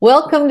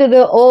Welcome to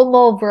the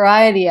Olmo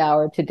Variety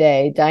Hour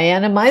today,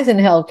 Diana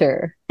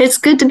Meisenhelter. It's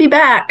good to be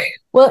back.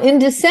 Well, in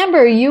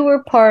December, you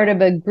were part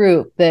of a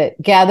group that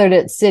gathered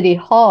at City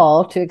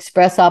Hall to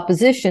express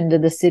opposition to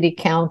the City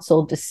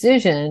Council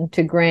decision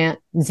to grant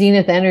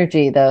Zenith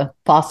Energy, the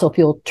fossil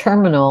fuel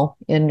terminal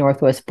in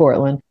Northwest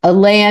Portland, a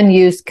land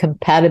use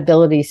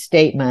compatibility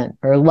statement,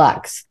 or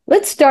LUX.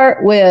 Let's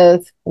start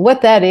with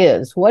what that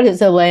is. What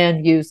is a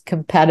land use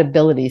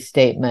compatibility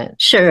statement?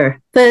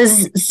 Sure. The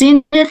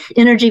Zenith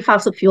Energy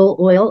fossil fuel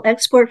oil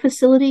export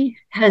facility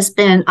has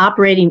been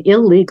operating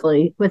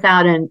illegally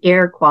without an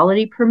air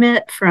quality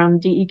permit from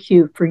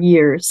DEQ for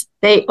years.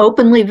 They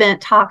openly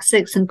vent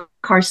toxics and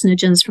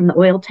carcinogens from the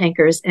oil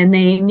tankers, and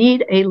they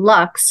need a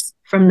LUX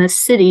from the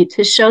city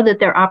to show that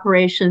their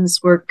operations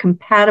were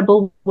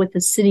compatible with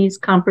the city's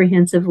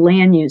comprehensive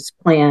land use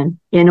plan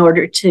in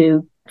order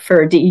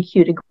for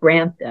DEQ to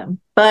grant them.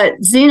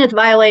 But Zenith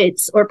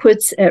violates or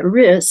puts at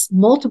risk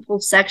multiple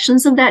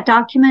sections of that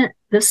document,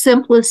 the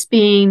simplest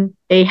being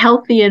a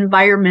healthy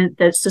environment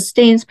that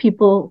sustains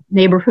people,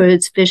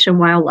 neighborhoods, fish, and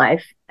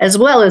wildlife, as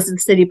well as the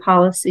city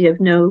policy of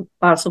no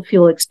fossil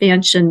fuel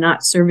expansion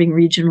not serving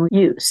regional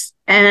use.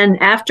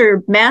 And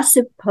after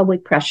massive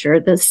public pressure,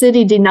 the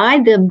city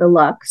denied them the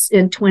LUX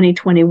in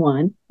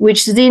 2021,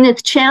 which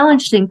Zenith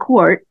challenged in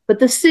court, but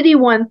the city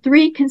won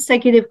 3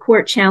 consecutive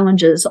court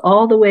challenges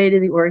all the way to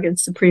the Oregon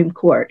Supreme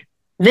Court.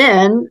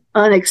 Then,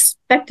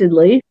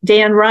 unexpectedly,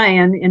 Dan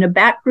Ryan, in a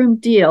backroom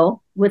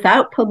deal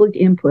without public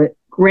input,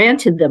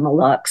 granted them a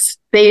LUX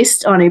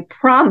based on a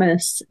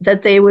promise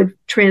that they would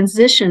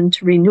transition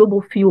to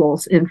renewable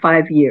fuels in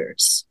 5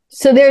 years.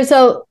 So there's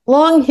a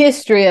long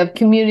history of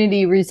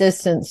community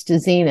resistance to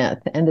Zenith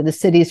and to the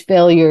city's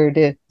failure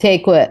to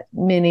take what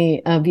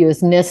many view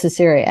as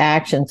necessary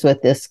actions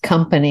with this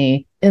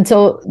company. And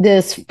so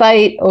this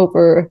fight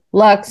over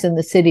LUX and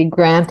the city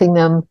granting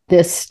them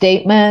this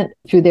statement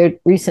through their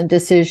recent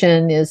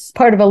decision is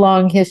part of a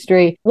long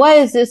history. Why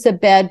is this a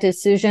bad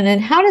decision,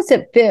 and how does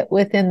it fit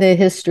within the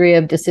history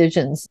of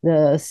decisions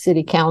the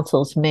city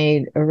council's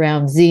made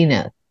around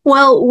Zenith?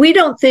 Well, we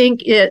don't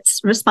think it's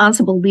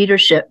responsible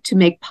leadership to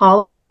make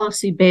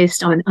policy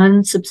based on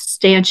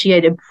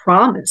unsubstantiated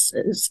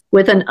promises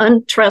with an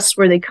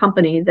untrustworthy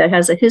company that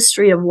has a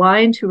history of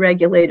lying to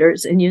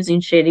regulators and using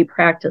shady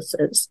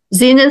practices.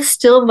 Zenith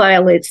still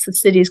violates the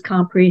city's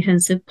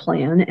comprehensive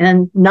plan,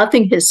 and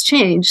nothing has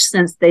changed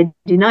since they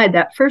denied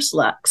that first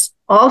LUX.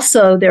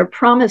 Also, their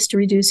promise to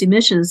reduce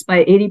emissions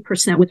by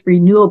 80% with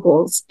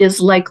renewables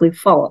is likely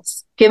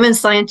false. Given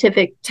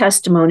scientific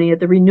testimony at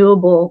the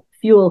renewable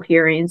fuel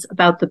hearings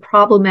about the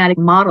problematic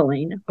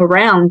modeling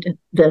around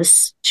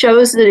this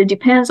shows that it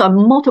depends on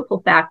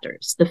multiple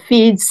factors, the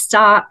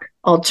feedstock,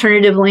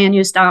 alternative land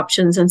use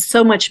options, and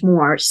so much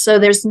more. So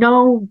there's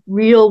no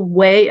real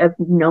way of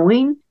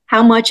knowing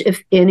how much,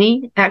 if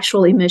any,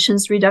 actual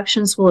emissions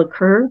reductions will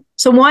occur.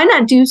 So why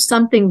not do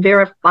something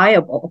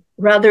verifiable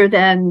rather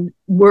than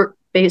work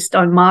based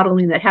on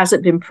modeling that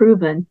hasn't been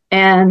proven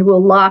and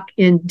will lock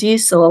in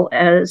diesel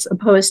as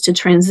opposed to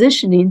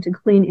transitioning to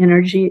clean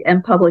energy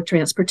and public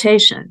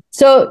transportation?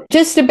 So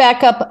just to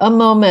back up a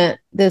moment,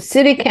 the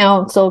city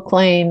council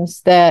claims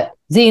that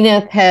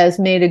Zenith has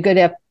made a good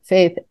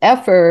faith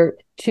effort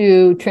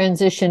to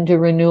transition to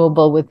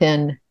renewable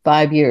within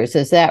 5 years.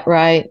 Is that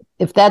right?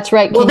 If that's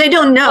right. Well, they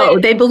don't know.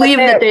 They believe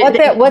that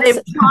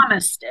they've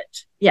promised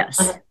it.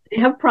 Yes,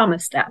 they have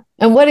promised that.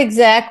 And what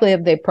exactly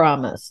have they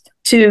promised?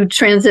 To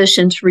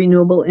transition to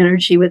renewable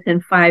energy within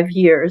 5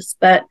 years.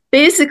 But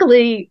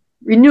basically,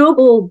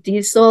 renewable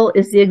diesel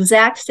is the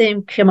exact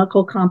same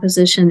chemical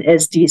composition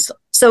as diesel.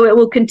 So it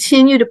will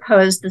continue to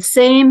pose the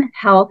same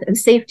health and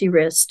safety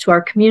risks to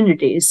our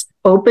communities.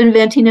 Open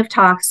venting of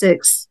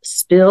toxics,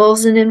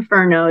 spills and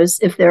infernos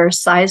if there are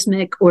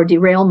seismic or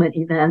derailment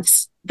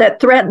events that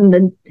threaten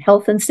the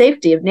health and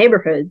safety of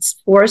neighborhoods,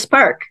 Forest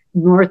Park,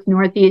 North,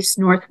 Northeast,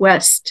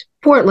 Northwest,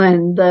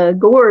 Portland, the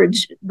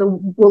Gorge, the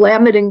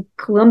Willamette and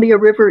Columbia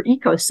River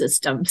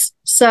ecosystems.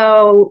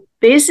 So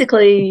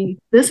basically,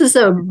 this is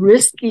a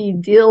risky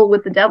deal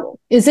with the devil.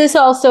 Is this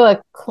also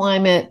a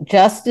climate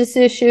justice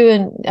issue?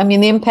 And I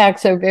mean, the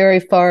impacts are very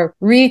far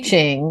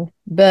reaching,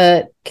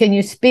 but can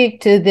you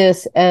speak to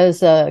this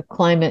as a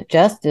climate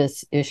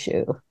justice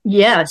issue?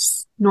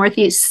 Yes.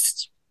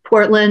 Northeast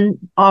Portland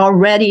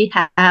already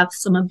have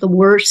some of the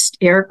worst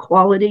air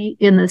quality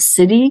in the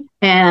city,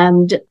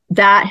 and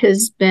that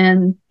has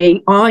been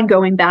an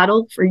ongoing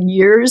battle for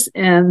years.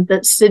 And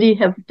the city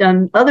have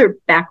done other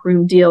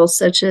backroom deals,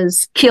 such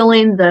as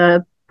killing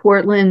the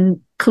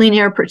Portland Clean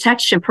Air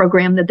Protection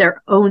Program that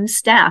their own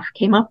staff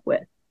came up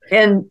with.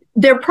 And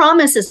their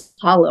promise is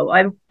hollow.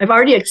 I've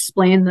already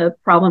explained the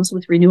problems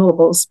with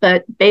renewables,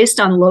 but based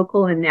on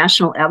local and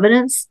national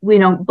evidence, we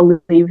don't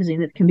believe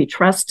Zenith can be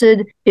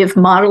trusted. If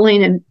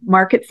modeling and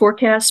market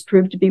forecasts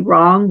prove to be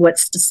wrong,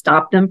 what's to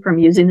stop them from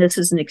using this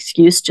as an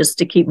excuse just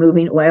to keep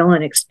moving oil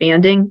and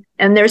expanding?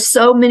 And there's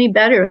so many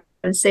better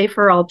and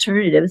safer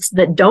alternatives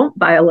that don't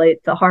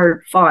violate the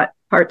hard-fought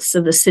parts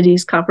of the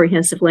city's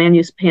comprehensive land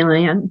use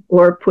plan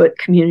or put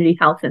community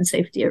health and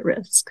safety at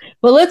risk.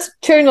 Well, let's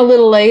turn a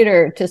little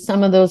later to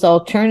some of those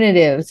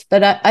alternatives,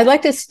 but I'd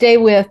like to stay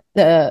with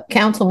the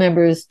council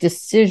members'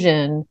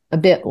 decision a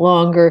bit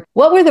longer.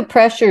 What were the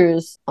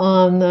pressures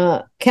on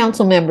the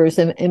council members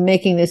in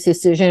making this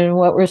decision? And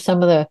what were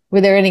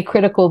were there any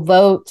critical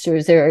votes, or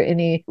is there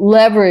any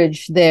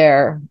leverage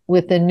there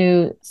with the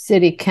new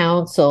city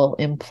council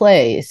in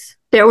place?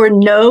 There were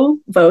no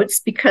votes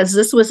because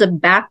this was a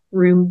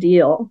backroom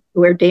deal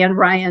where Dan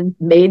Ryan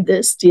made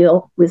this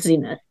deal with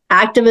Zenith.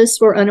 Activists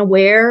were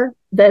unaware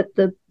that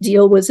the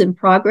deal was in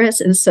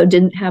progress and so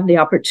didn't have the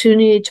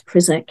opportunity to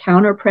present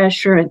counter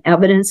pressure and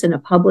evidence in a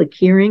public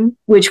hearing,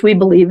 which we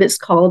believe is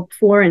called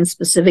for in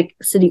specific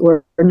city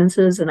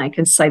ordinances, and I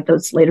can cite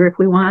those later if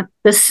we want.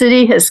 The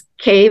city has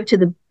caved to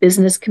the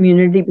business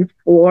community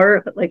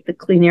before, like the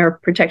Clean Air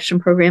Protection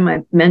Program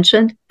I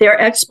mentioned. Their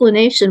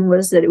explanation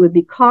was that it would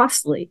be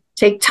costly,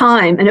 take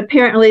time, and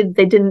apparently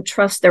they didn't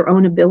trust their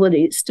own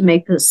abilities to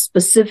make the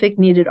specific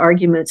needed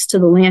arguments to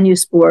the Land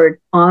Use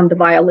Board on the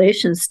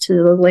violations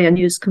to the Land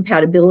Use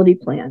Compatibility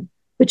Plan,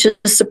 which is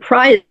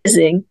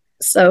surprising.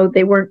 So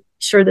they weren't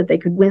sure that they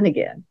could win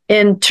again.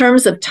 In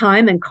terms of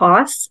time and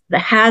costs, the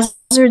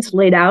hazards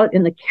laid out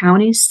in the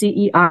county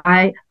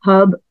CEI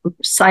hub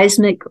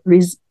seismic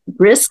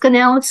risk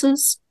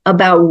analysis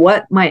about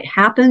what might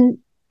happen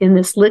in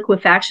this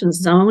liquefaction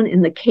zone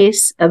in the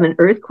case of an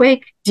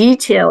earthquake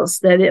details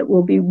that it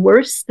will be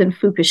worse than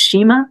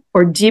Fukushima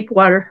or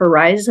Deepwater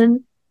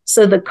Horizon.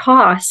 So the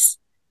costs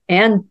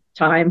and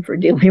time for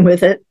dealing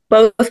with it,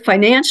 both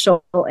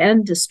financial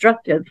and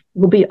destructive,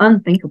 will be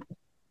unthinkable.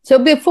 So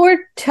before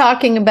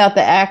talking about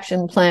the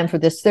action plan for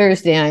this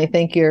Thursday, I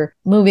think you're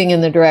moving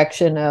in the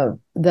direction of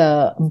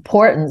the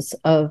importance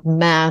of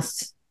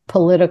mass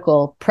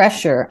political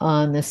pressure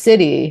on the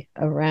city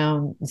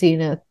around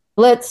Zenith.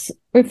 Let's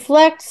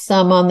reflect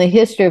some on the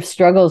history of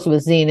struggles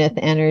with Zenith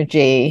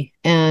Energy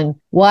and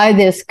why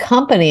this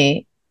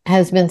company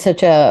has been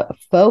such a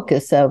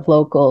focus of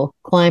local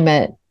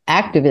climate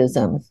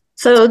activism.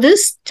 So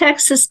this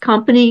Texas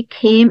company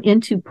came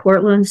into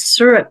Portland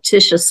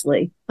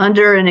surreptitiously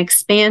under an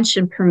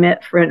expansion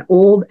permit for an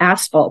old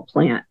asphalt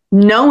plant,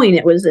 knowing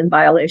it was in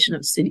violation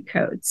of city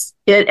codes.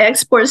 It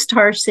exports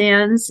tar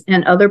sands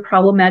and other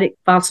problematic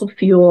fossil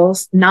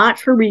fuels, not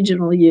for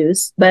regional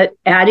use, but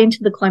adding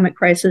to the climate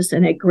crisis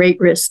and at great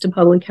risk to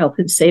public health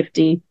and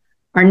safety,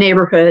 our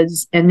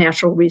neighborhoods, and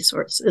natural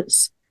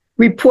resources.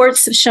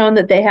 Reports have shown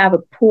that they have a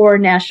poor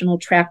national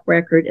track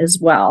record as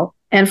well.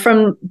 And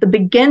from the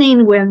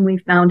beginning, when we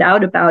found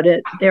out about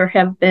it, there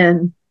have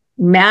been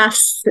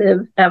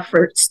massive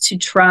efforts to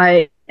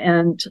try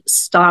and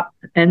stop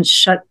and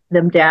shut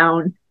them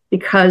down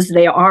because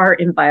they are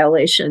in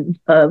violation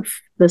of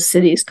the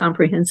city's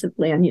comprehensive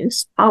land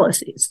use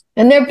policies.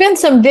 And there have been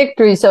some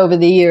victories over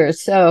the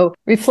years. So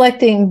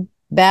reflecting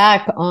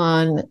back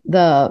on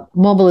the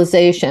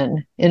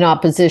mobilization in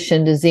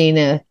opposition to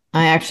Zenith,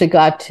 I actually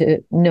got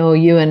to know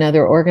you and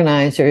other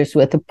organizers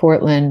with the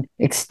Portland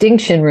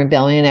Extinction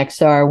Rebellion,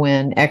 XR,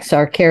 when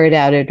XR carried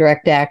out a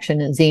direct action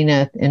at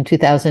Zenith in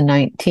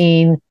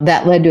 2019.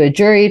 That led to a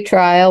jury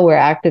trial where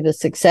activists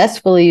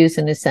successfully used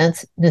a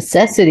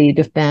necessity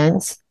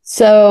defense.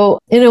 So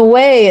in a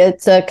way,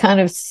 it's a kind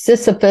of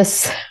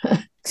Sisyphus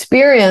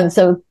experience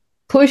of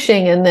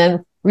pushing and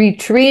then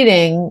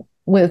retreating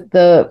with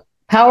the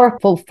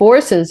powerful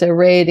forces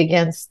arrayed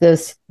against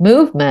this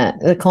movement,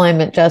 the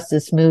climate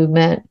justice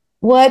movement.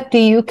 What do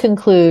you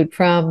conclude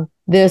from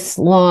this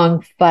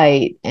long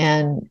fight?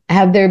 And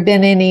have there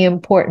been any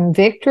important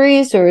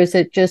victories, or is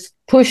it just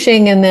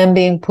pushing and then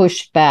being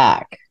pushed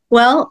back?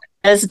 Well,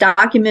 as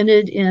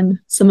documented in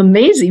some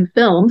amazing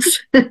films,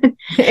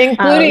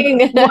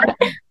 including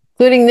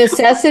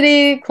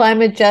Necessity,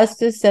 Climate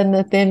Justice, and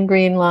The Thin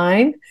Green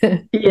Line.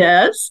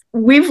 Yes.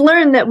 We've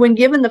learned that when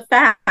given the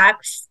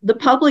facts, the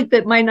public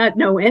that might not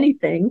know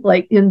anything,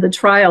 like in the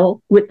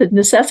trial with the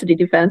necessity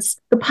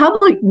defense, the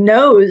public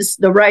knows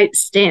the right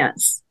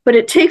stance. But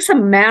it takes a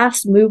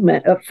mass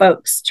movement of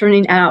folks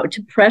turning out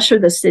to pressure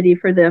the city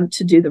for them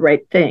to do the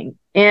right thing.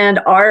 And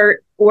our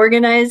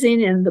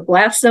organizing in the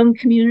blast zone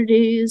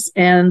communities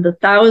and the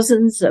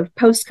thousands of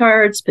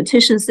postcards,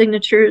 petition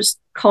signatures,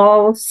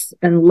 calls,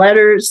 and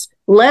letters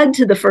led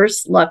to the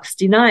first Lux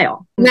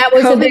denial. And that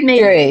was a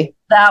victory.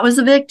 That was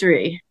a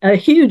victory, a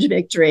huge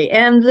victory.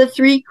 And the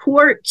 3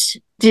 court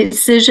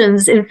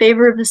decisions in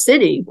favor of the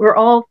city were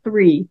all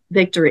 3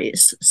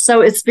 victories.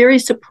 So it's very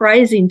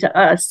surprising to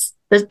us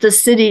that the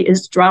city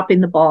is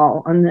dropping the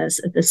ball on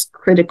this at this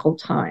critical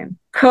time.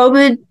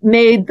 COVID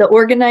made the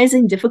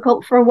organizing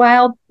difficult for a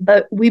while,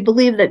 but we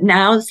believe that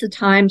now is the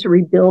time to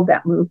rebuild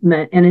that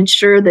movement and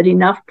ensure that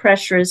enough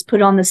pressure is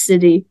put on the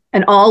city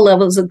and all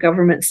levels of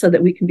government so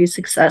that we can be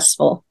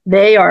successful.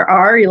 They are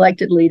our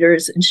elected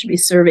leaders and should be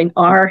serving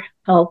our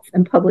health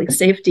and public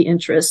safety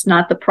interests,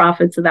 not the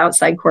profits of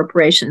outside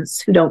corporations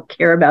who don't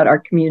care about our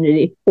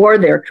community or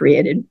their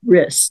created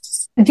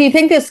risks. Do you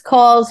think this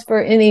calls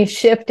for any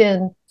shift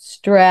in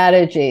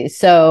strategy?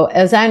 So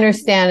as I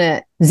understand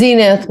it,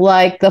 Zenith,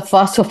 like the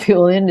fossil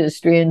fuel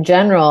industry in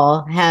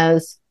general,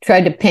 has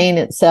tried to paint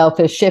itself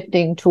as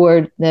shifting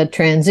toward the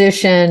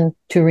transition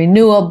to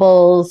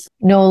renewables,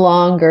 no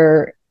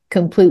longer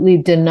completely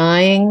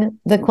denying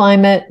the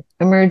climate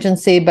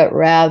emergency, but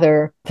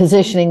rather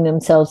positioning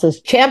themselves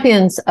as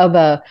champions of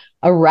a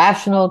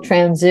rational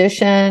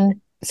transition.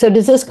 So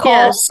does this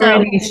call for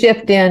any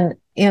shift in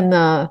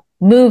the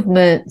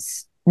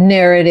movement's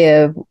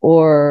narrative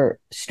or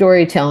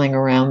storytelling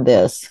around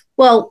this?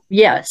 Well,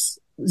 yes.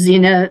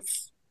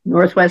 Zenith,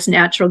 Northwest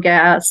Natural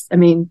Gas. I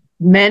mean,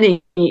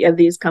 many of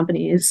these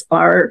companies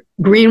are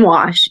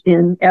greenwash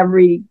in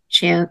every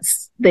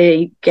chance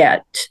they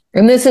get.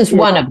 And this is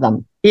one of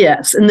them.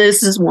 Yes, and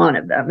this is one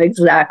of them,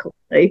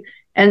 exactly.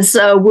 And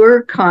so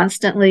we're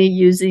constantly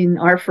using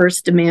our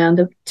first demand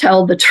of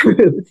tell the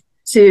truth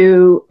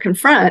to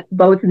confront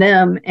both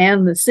them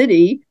and the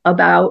city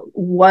about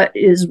what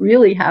is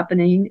really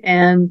happening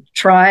and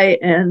try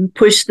and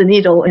push the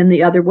needle in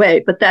the other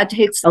way. But that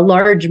takes a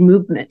large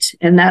movement.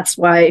 And that's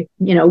why,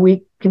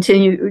 we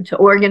continue to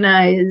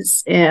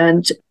organize,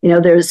 and,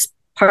 there's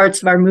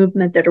parts of our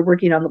movement that are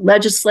working on the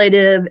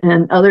legislative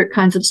and other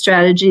kinds of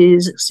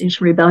strategies.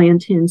 Extinction Rebellion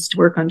tends to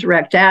work on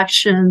direct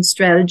action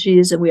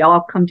strategies, and we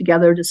all come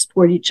together to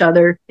support each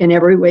other in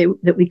every way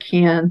that we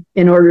can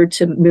in order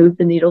to move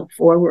the needle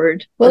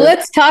forward. Well,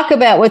 let's talk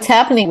about what's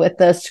happening with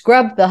the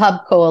Scrub the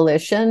Hub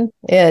Coalition.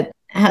 It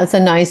has a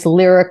nice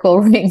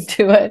lyrical ring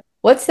to it.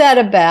 What's that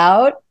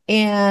about?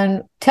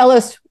 And tell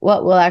us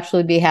what will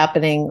actually be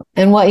happening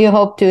and what you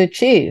hope to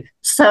achieve.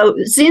 So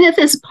Zenith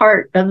is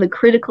part of the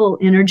Critical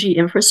Energy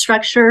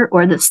Infrastructure,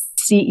 or the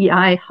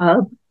CEI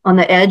hub, on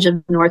the edge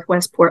of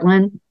Northwest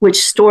Portland,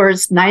 which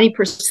stores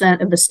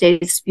 90% of the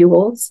state's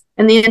fuels.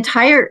 And the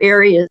entire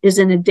area is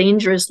in a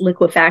dangerous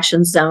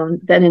liquefaction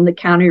zone that, in the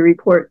county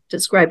report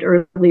described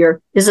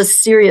earlier, is a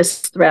serious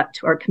threat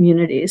to our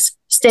communities.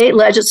 State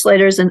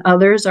legislators and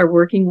others are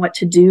working what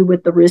to do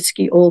with the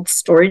risky old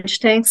storage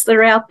tanks that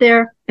are out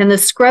there. And the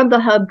Scrub the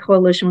Hub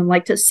Coalition would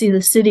like to see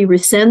the city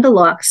rescind the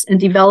LUCs and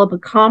develop a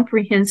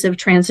comprehensive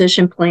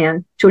transition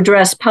plan to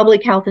address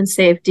public health and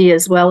safety,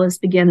 as well as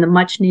begin the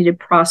much needed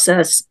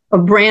process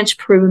of branch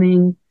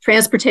pruning,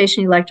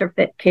 transportation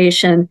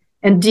electrification,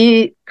 and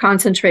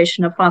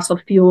deconcentration of fossil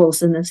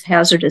fuels in this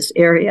hazardous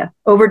area.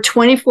 Over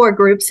 24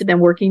 groups have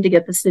been working to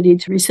get the city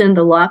to rescind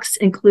the LUCs,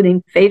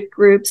 including faith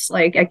groups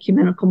like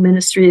Ecumenical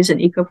Ministries and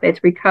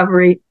Eco-Faith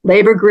Recovery,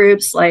 labor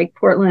groups like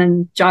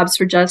Portland Jobs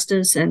for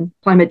Justice and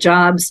Climate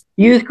Jobs,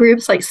 youth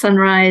groups like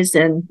Sunrise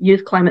and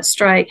Youth Climate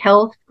Strike,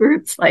 health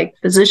groups like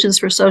Physicians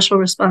for Social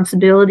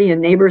Responsibility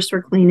and Neighbors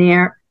for Clean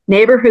Air,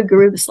 neighborhood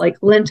groups like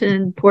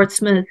Linton,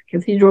 Portsmouth,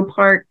 Cathedral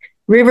Park,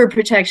 river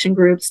protection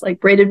groups like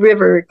Braided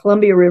River,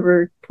 Columbia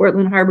River,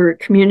 Portland Harbor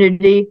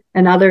Community,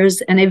 and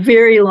others, and a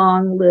very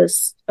long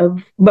list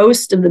of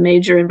most of the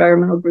major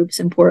environmental groups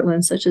in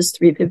Portland, such as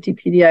 350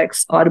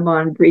 PDX,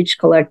 Audubon, Breach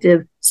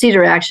Collective,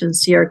 Cedar Action,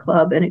 Sierra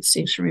Club, and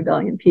Extinction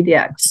Rebellion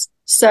PDX.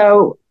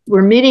 So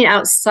we're meeting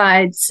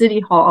outside City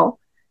Hall,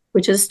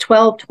 which is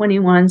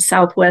 1221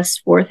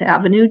 Southwest 4th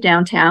Avenue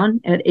downtown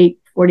at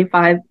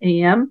 8:45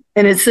 a.m.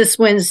 And it's this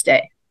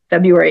Wednesday,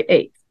 February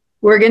 8th.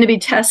 We're going to be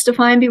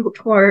testifying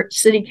before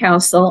City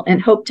Council and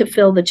hope to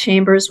fill the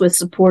chambers with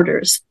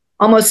supporters.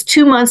 Almost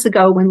 2 months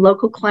ago, when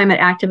local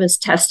climate activists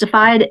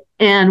testified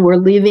and were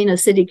leaving a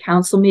City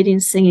Council meeting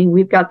singing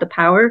 "We've Got the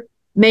Power,"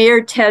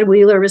 Mayor Ted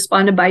Wheeler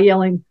responded by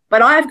yelling,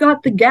 "But I've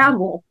got the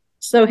gavel."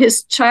 So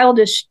his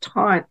childish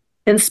taunt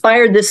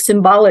inspired this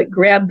symbolic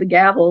grab the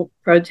gavel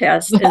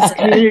protest as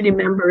community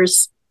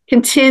members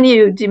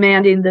continue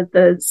demanding that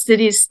the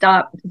city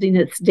stop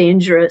its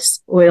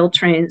dangerous oil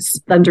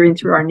trains thundering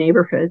through our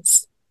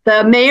neighborhoods.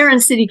 The mayor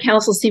and city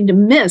council seem to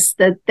miss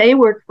that they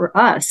work for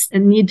us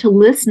and need to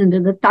listen to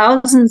the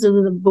thousands of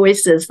the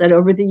voices that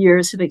over the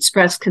years have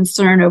expressed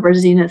concern over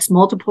Zenith's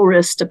multiple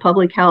risks to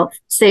public health,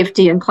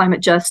 safety, and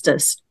climate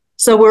justice.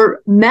 So we're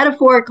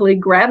metaphorically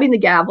grabbing the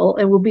gavel,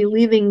 and we'll be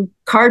leaving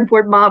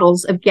cardboard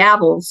models of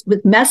gavels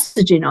with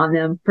messaging on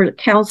them for the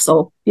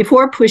council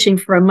before pushing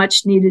for a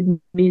much needed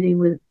meeting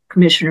with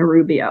Commissioner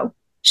Rubio.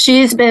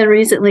 She's been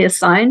recently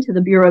assigned to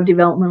the Bureau of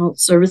Developmental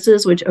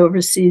Services, which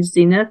oversees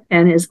Zenith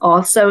and is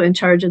also in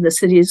charge of the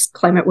city's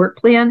climate work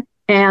plan,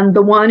 and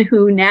the one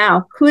who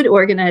now could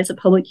organize a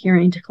public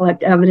hearing to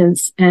collect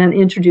evidence and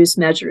introduce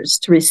measures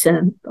to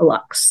rescind the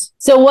LUCs.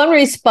 So one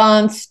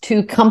response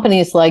to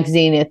companies like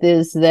Zenith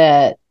is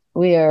that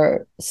we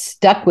are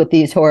stuck with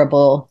these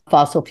horrible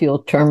fossil fuel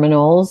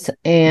terminals,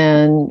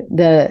 and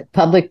the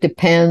public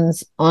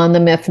depends on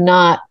them, if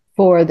not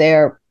for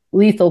their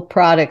lethal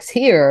products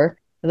here,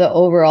 the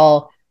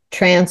overall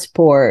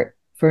transport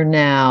for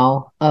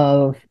now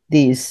of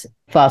these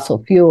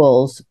fossil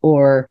fuels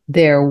or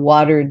their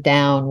watered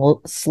down,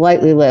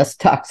 slightly less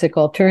toxic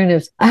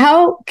alternatives.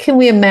 How can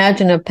we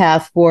imagine a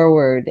path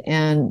forward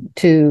and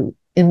to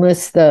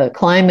enlist the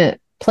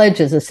climate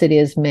pledges the city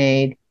has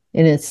made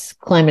in its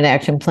climate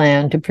action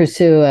plan to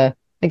pursue a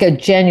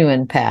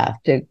genuine path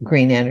to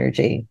green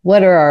energy?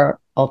 What are our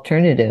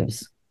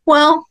alternatives?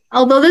 Well,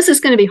 although this is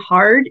going to be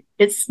hard,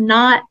 it's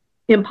not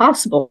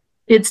impossible.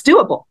 it's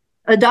doable.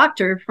 A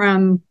doctor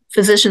from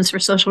Physicians for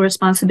Social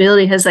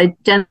Responsibility has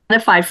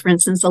identified, for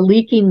instance, a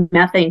leaking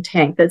methane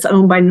tank that's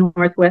owned by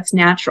Northwest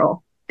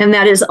Natural, and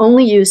that is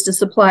only used to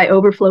supply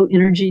overflow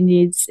energy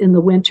needs in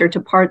the winter to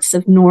parts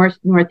of North,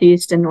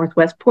 Northeast, and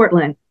Northwest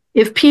Portland.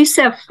 If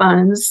PCEF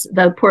funds,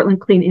 the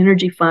Portland Clean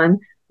Energy Fund,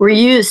 were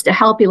used to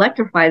help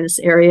electrify this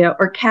area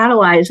or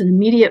catalyze an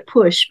immediate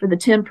push for the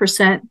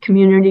 10%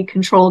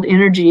 community-controlled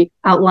energy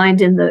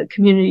outlined in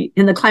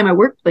the Climate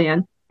Work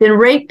Plan, then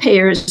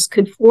ratepayers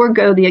could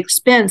forego the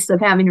expense of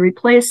having to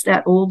replace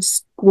that old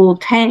school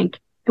tank,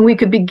 and we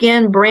could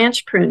begin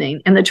branch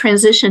pruning and the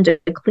transition to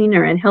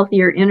cleaner and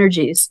healthier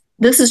energies.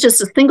 This is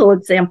just a single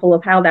example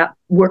of how that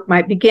work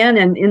might begin,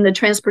 and in the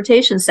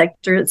transportation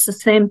sector, it's the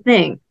same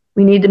thing.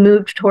 We need to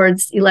move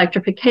towards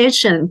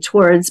electrification,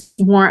 towards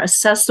more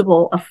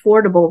accessible,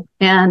 affordable,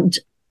 and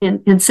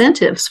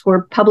incentives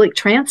for public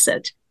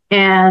transit,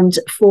 and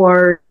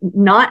for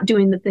not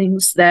doing the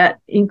things that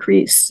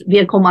increase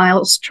vehicle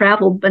miles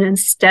traveled, but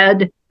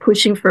instead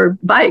pushing for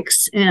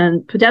bikes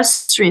and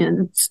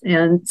pedestrians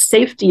and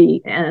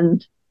safety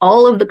and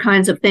all of the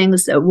kinds of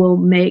things that will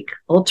make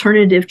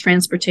alternative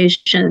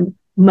transportation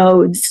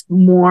modes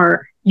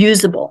more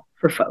usable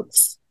for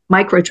folks.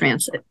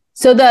 Microtransit.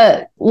 So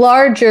the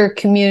larger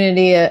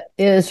community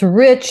is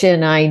rich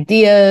in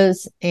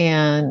ideas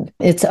and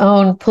its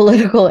own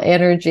political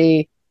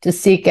energy to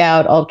seek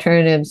out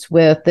alternatives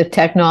with the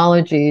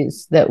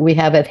technologies that we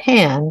have at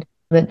hand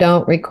that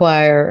don't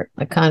require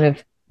a kind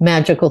of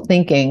magical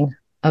thinking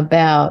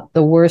about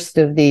the worst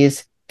of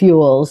these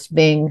fuels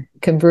being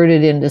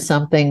converted into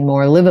something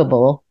more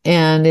livable.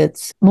 And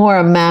it's more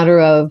a matter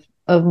of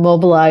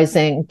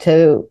mobilizing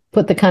to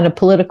put the kind of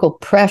political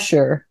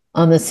pressure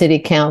on the city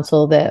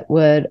council that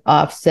would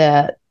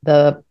offset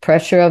the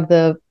pressure of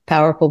the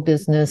powerful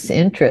business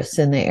interests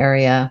in the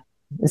area.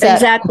 Is that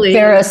exactly a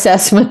fair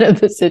assessment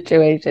of the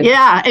situation?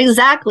 Yeah,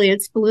 exactly.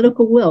 It's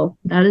political will.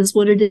 That is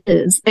what it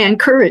is. And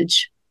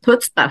courage.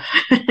 Chutzpah.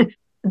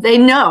 They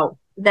know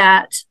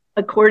that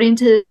according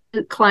to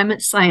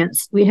climate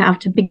science, we have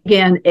to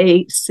begin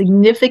a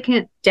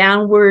significant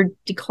downward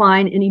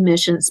decline in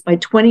emissions by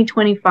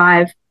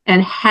 2025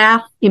 and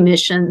half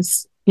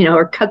emissions,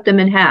 or cut them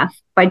in half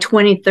by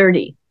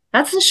 2030.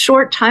 That's a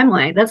short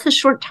timeline. That's a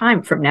short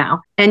time from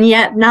now. And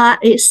yet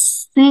not a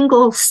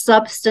single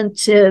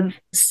substantive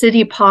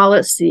city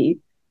policy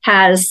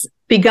has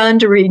begun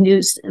to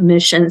reduce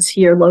emissions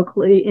here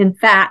locally. In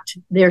fact,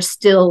 they're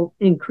still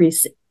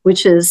increasing,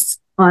 which is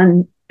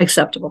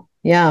unacceptable.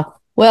 Yeah.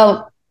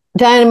 Well,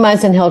 Diana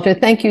Meisenhelter,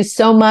 thank you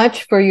so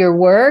much for your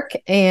work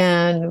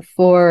and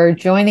for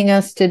joining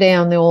us today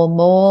on the Old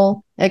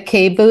Mole at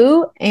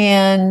KBOO.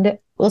 And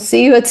we'll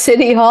see you at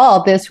City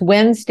Hall this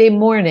Wednesday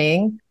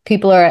morning.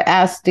 People are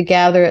asked to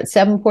gather at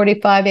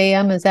 7:45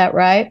 a.m. Is that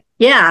right?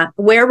 Yeah.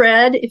 Wear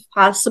red if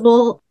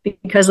possible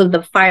because of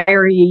the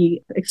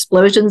fiery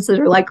explosions that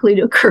are likely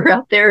to occur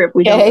out there if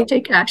we don't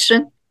take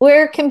action.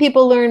 Where can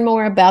people learn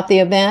more about the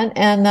event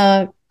and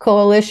the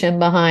coalition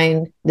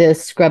behind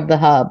this Scrub the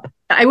Hub?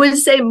 I would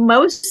say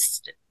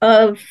most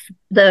of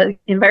the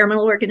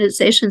environmental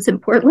organizations in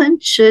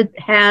Portland should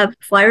have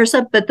flyers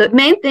up. But the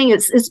main thing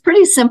is it's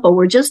pretty simple.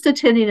 We're just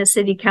attending a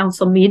city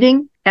council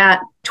meeting at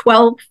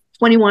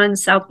 1221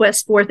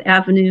 Southwest 4th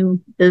Avenue.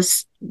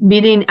 This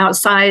meeting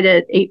outside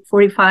at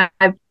 8:45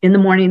 in the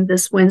morning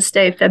this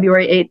Wednesday,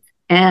 February 8th,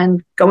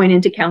 and going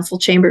into council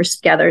chambers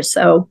together.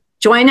 So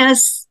join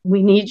us.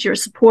 We need your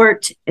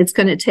support. It's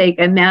going to take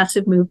a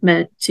massive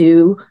movement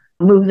to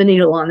move the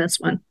needle on this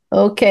one.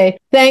 Okay.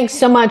 Thanks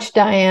so much,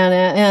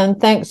 Diana. And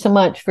thanks so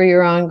much for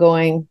your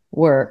ongoing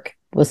work.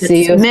 We'll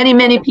see you. Many,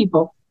 many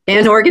people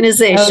and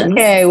organizations.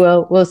 Okay.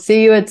 Well, we'll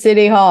see you at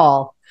City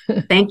Hall.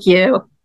 Thank you.